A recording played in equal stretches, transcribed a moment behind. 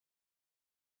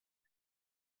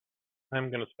I'm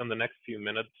going to spend the next few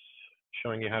minutes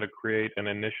showing you how to create an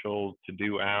initial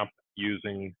to-do app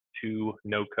using two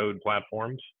no-code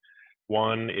platforms.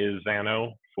 One is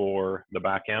Xano for the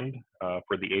backend,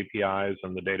 for the APIs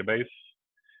and the database,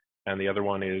 and the other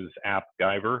one is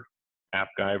Appgyver.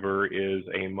 Appgyver is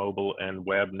a mobile and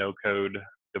web no-code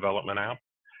development app.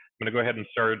 I'm going to go ahead and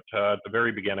start at the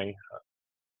very beginning,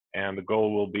 and the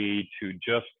goal will be to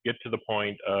just get to the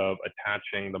point of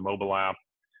attaching the mobile app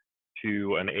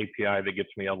to an API that gets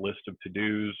me a list of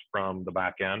to-dos from the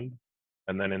back end.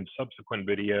 And then in subsequent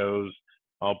videos,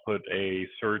 I'll put a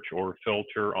search or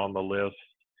filter on the list,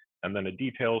 and then a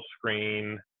details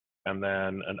screen, and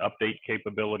then an update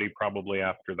capability probably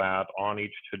after that on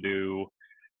each to-do,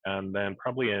 and then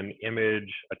probably an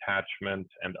image attachment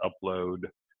and upload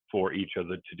for each of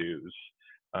the to-dos.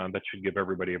 That should give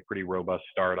everybody a pretty robust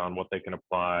start on what they can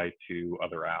apply to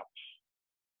other apps.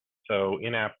 So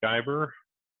in Appgyver,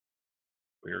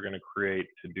 we are going to create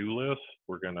to-do list.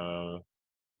 We're going to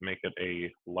make it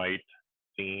a light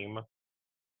theme.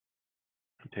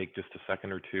 Take just a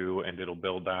second or two, and it'll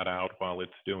build that out. While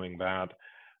it's doing that,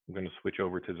 I'm going to switch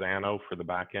over to Xano for the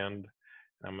back end.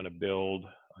 I'm going to build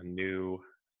a new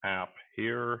app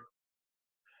here.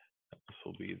 This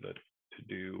will be the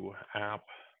to-do app.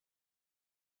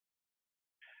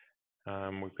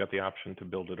 We've got the option to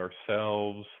build it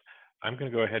ourselves. I'm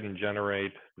going to go ahead and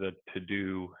generate the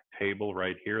to-do table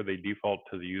right here. They default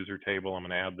to the user table. I'm going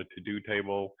to add the to-do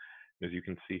table. As you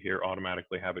can see here,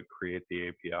 automatically have it create the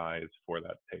APIs for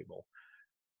that table.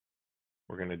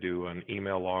 We're going to do an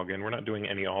email login. We're not doing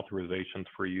any authorizations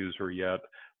for a user yet.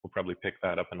 We'll probably pick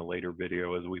that up in a later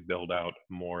video as we build out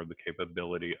more of the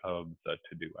capability of the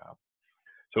to-do app.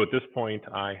 So at this point,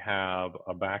 I have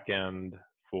a backend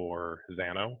for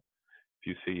Xano. If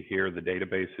you see here, the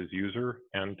database is user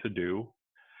and to-do.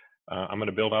 I'm going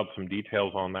to build out some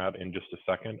details on that in just a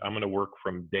second. I'm going to work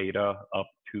from data up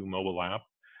to mobile app.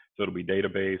 So it'll be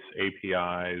database,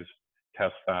 APIs,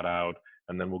 test that out,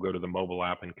 and then we'll go to the mobile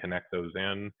app and connect those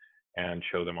in and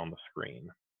show them on the screen.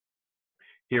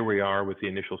 Here we are with the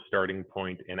initial starting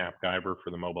point in Appgyver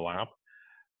for the mobile app.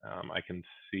 I can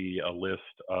see a list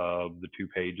of the two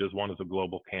pages. One is a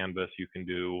global canvas. You can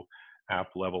do app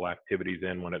level activities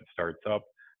in when it starts up,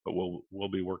 but we'll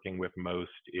be working with most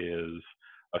is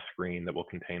a screen that will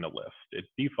contain a list. It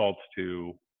defaults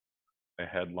to a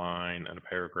headline and a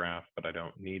paragraph, but I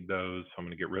don't need those, so I'm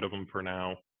going to get rid of them for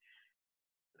now.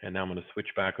 And now I'm going to switch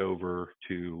back over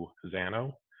to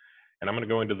Xano, and I'm going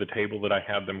to go into the table that I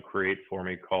had them create for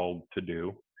me called to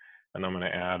do, and I'm going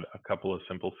to add a couple of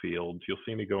simple fields. You'll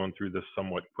see me going through this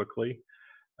somewhat quickly,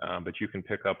 but you can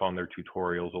pick up on their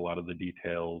tutorials a lot of the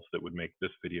details that would make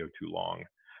this video too long.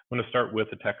 I'm going to start with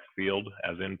a text field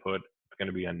as input. It's going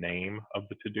to be a name of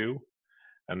the to-do,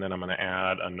 and then I'm going to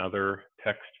add another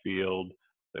text field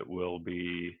that will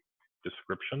be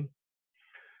description.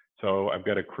 So I've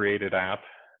got a created app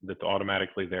that's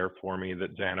automatically there for me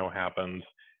that Xano happens,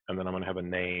 and then I'm going to have a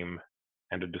name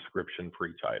and a description for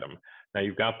each item. Now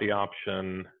you've got the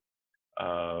option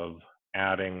of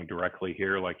adding directly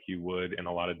here like you would in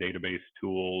a lot of database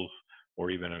tools or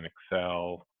even in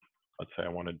Excel. Let's say I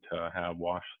wanted to have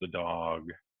wash the dog,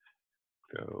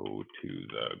 go to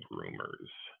the groomers.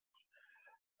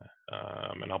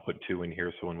 And I'll put 2 in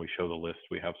here so when we show the list,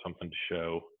 we have something to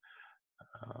show.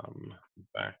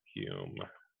 Vacuum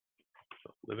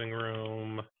the living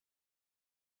room.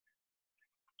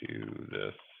 Do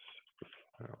this.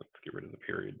 Let's get rid of the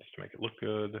period just to make it look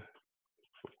good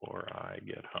before I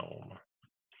get home.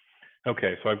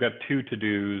 Okay, so I've got 2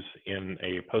 to-dos in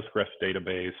a Postgres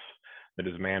database that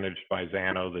is managed by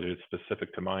Xano that is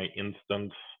specific to my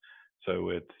instance. So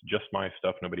it's just my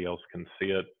stuff, nobody else can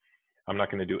see it. I'm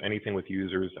not going to do anything with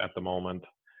users at the moment.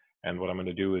 And what I'm going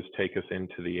to do is take us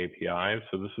into the APIs.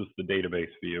 So this is the database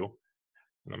view.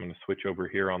 And I'm going to switch over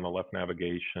here on the left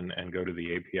navigation and go to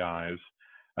the APIs.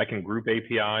 I can group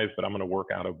APIs, but I'm going to work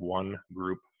out of one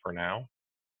group for now.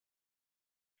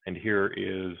 And here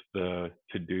is the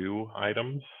to-do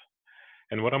items.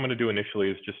 And what I'm going to do initially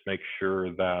is just make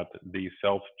sure that the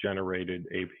self-generated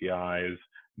APIs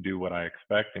do what I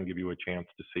expect and give you a chance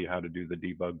to see how to do the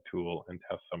debug tool and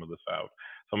test some of this out.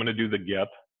 So I'm going to do the get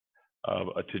of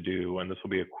a to-do, and this will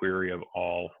be a query of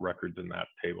all records in that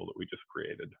table that we just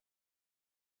created.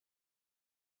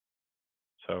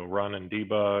 So run and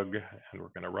debug, and we're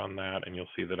going to run that, and you'll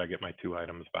see that I get my 2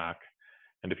 items back.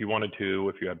 And if you wanted to,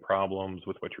 if you had problems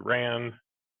with what you ran,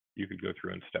 you could go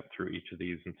through and step through each of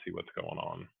these and see what's going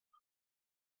on.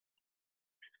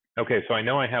 Okay, so I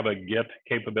know I have a get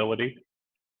capability.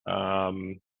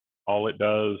 All it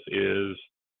does is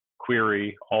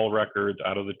query all records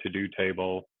out of the to-do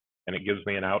table and it gives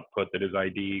me an output that is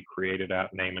ID created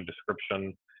at name and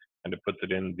description, and it puts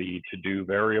it in the to-do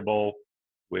variable,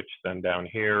 which then down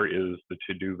here is the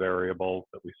to-do variable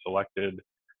that we selected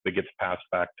that gets passed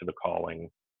back to the calling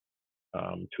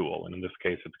tool. And in this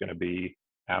case, it's going to be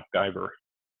Appgyver.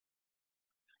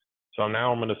 So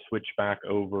now I'm going to switch back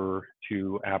over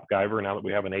to Appgyver now that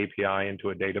we have an API into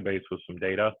a database with some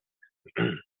data.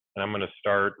 And I'm going to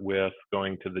start with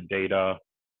going to the data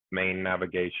main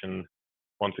navigation.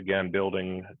 Once again,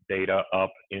 building data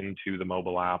up into the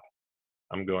mobile app.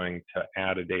 I'm going to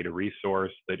add a data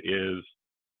resource that is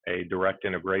a direct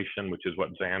integration, which is what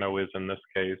Xano is in this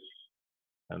case.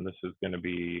 And this is going to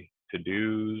be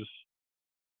to-dos,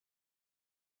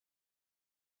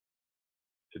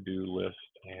 to-do list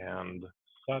and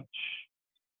such.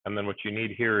 And then what you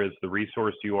need here is the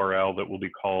resource URL that will be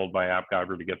called by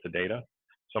Appgyver to get the data.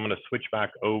 So I'm going to switch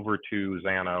back over to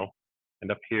Xano.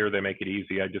 And up here, they make it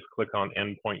easy. I just click on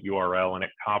endpoint URL and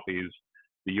it copies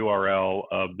the URL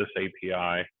of this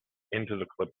API into the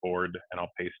clipboard, and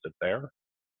I'll paste it there.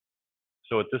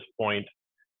 So at this point,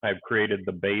 I've created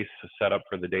the base setup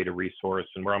for the data resource,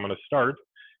 and where I'm going to start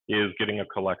is getting a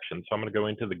collection. So I'm going to go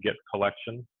into the get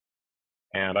collection,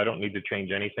 and I don't need to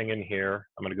change anything in here.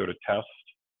 I'm going to go to test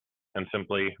and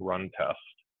simply run test.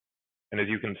 And as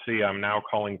you can see, I'm now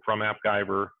calling from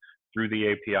Appgyver through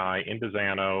the API into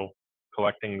Xano,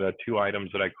 collecting the 2 items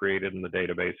that I created in the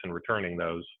database and returning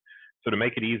those. So to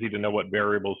make it easy to know what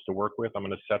variables to work with, I'm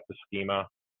going to set the schema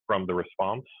from the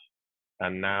response.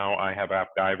 And now I have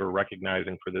Appgyver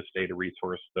recognizing for this data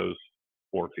resource those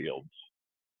 4 fields.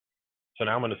 So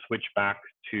now I'm going to switch back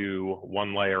to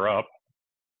one layer up.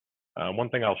 One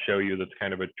thing I'll show you that's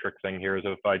kind of a trick thing here is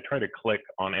if I try to click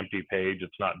on empty page,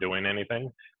 it's not doing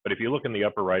anything. But if you look in the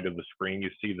upper right of the screen, you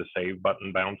see the save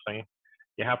button bouncing.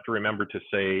 You have to remember to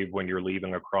save when you're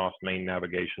leaving across main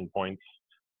navigation points.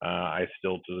 I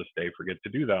still to this day forget to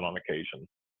do that on occasion.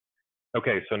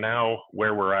 Okay, so now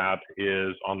where we're at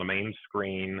is on the main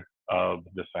screen of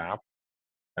this app.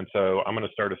 And so I'm going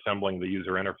to start assembling the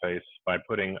user interface by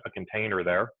putting a container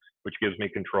there, which gives me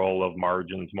control of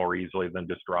margins more easily than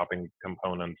just dropping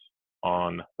components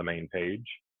on the main page.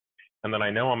 And then I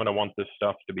know I'm going to want this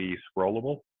stuff to be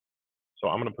scrollable. So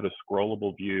I'm going to put a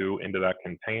scrollable view into that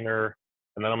container,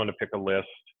 and then I'm going to pick a list.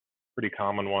 Pretty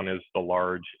common one is the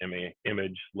large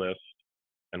image list,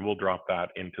 and we'll drop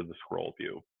that into the scroll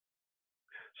view.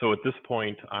 So at this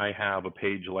point, I have a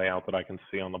page layout that I can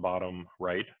see on the bottom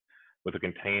right with a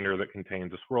container that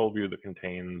contains a scroll view that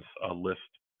contains a list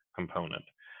component.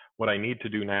 What I need to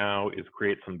do now is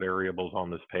create some variables on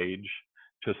this page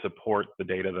to support the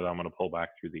data that I'm going to pull back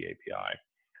through the API.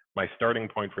 My starting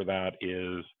point for that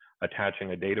is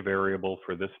attaching a data variable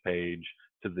for this page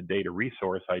to the data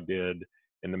resource I did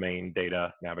in the main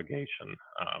data navigation.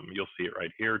 You'll see it right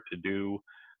here, to do.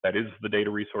 That is the data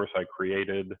resource I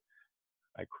created.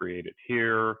 I create it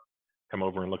here, come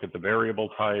over and look at the variable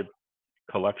type,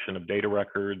 collection of data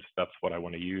records. That's what I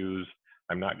want to use.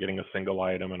 I'm not getting a single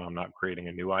item and I'm not creating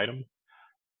a new item.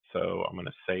 So I'm going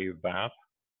to save that.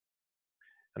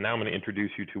 And now I'm going to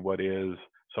introduce you to what is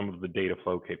some of the data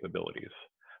flow capabilities.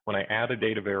 When I add a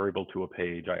data variable to a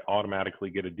page, I automatically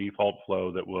get a default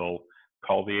flow that will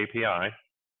call the API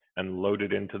and load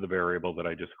it into the variable that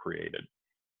I just created.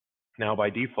 Now, by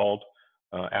default,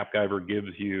 Appgyver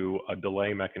gives you a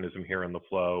delay mechanism here in the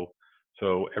flow.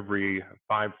 So every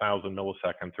 5,000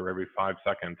 milliseconds or every 5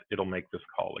 seconds, it'll make this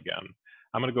call again.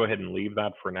 I'm going to go ahead and leave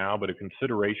that for now, but a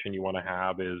consideration you want to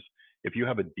have is if you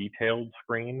have a detailed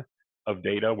screen of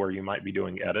data where you might be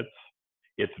doing edits,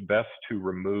 it's best to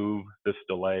remove this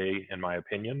delay, in my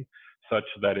opinion, such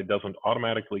that it doesn't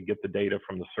automatically get the data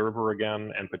from the server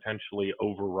again and potentially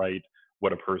overwrite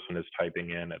what a person is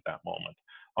typing in at that moment.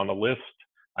 On a list,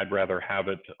 I'd rather have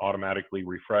it automatically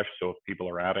refresh, so if people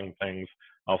are adding things,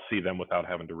 I'll see them without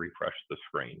having to refresh the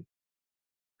screen.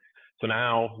 So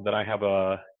now that I have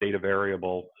a data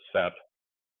variable set,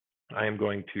 I am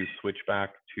going to switch back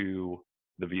to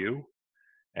the view,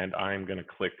 and I'm going to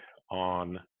click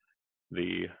on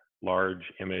the large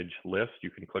image list.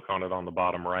 You can click on it on the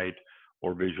bottom right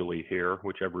or visually here,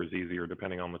 whichever is easier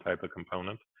depending on the type of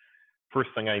component.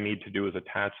 First thing I need to do is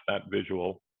attach that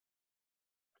visual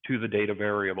to the data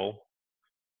variable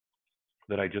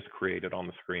that I just created on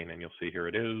the screen. And you'll see here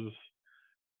it is.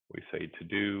 We say to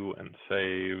do and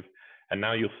save. And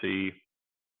now you'll see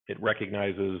it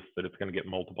recognizes that it's going to get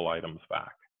multiple items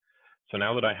back. So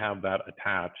now that I have that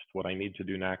attached, what I need to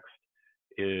do next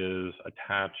is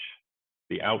attach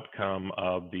the outcome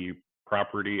of the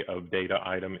property of data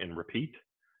item in repeat.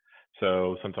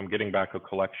 So since I'm getting back a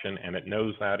collection and it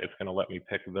knows that, it's going to let me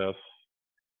pick this.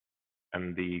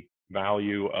 And the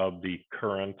value of the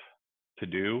current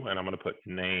to-do, and I'm going to put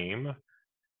name,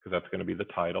 because that's going to be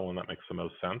the title, and that makes the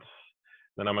most sense.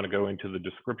 Then I'm going to go into the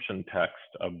description text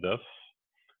of this.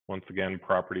 Once again,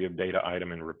 property of data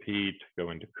item and repeat,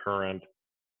 go into current,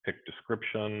 pick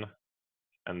description,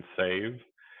 and save.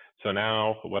 So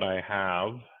now what I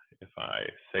have, if I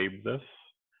save this,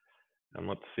 and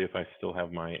let's see if I still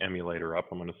have my emulator up,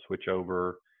 I'm going to switch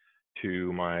over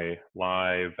to my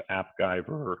live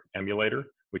Appgyver emulator,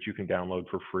 which you can download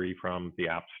for free from the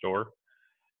App Store.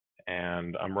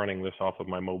 And I'm running this off of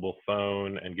my mobile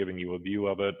phone and giving you a view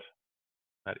of it.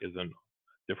 That is a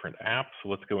different app. So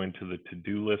let's go into the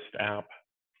to-do list app.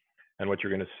 And what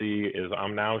you're going to see is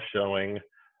I'm now showing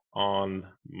on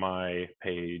my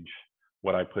page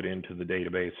what I put into the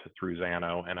database through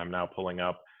Xano, and I'm now pulling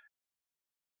up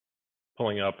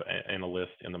in a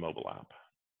list in the mobile app.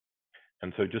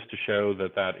 And so just to show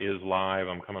that that is live,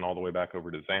 I'm coming all the way back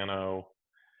over to Xano,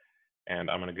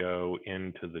 and I'm going to go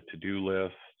into the to-do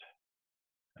list,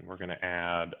 and we're going to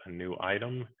add a new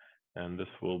item, and this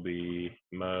will be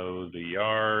mow the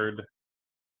yard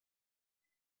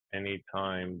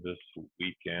anytime this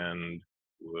weekend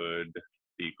would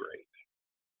be great.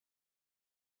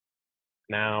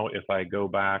 Now, if I go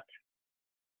back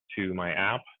to my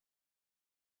app,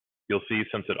 you'll see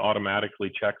since it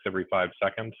automatically checks every 5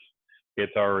 seconds,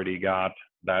 it's already got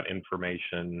that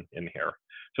information in here.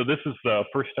 So this is the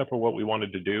first step of what we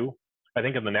wanted to do. I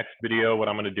think in the next video, what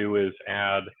I'm going to do is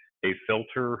add a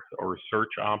filter or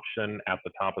search option at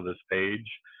the top of this page.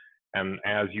 And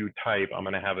as you type, I'm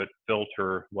going to have it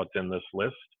filter what's in this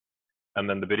list. And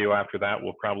then the video after that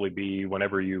will probably be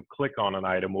whenever you click on an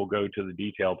item, we'll go to the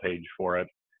detail page for it,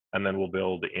 and then we'll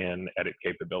build in edit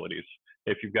capabilities.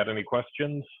 If you've got any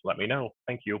questions, let me know.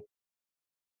 Thank you.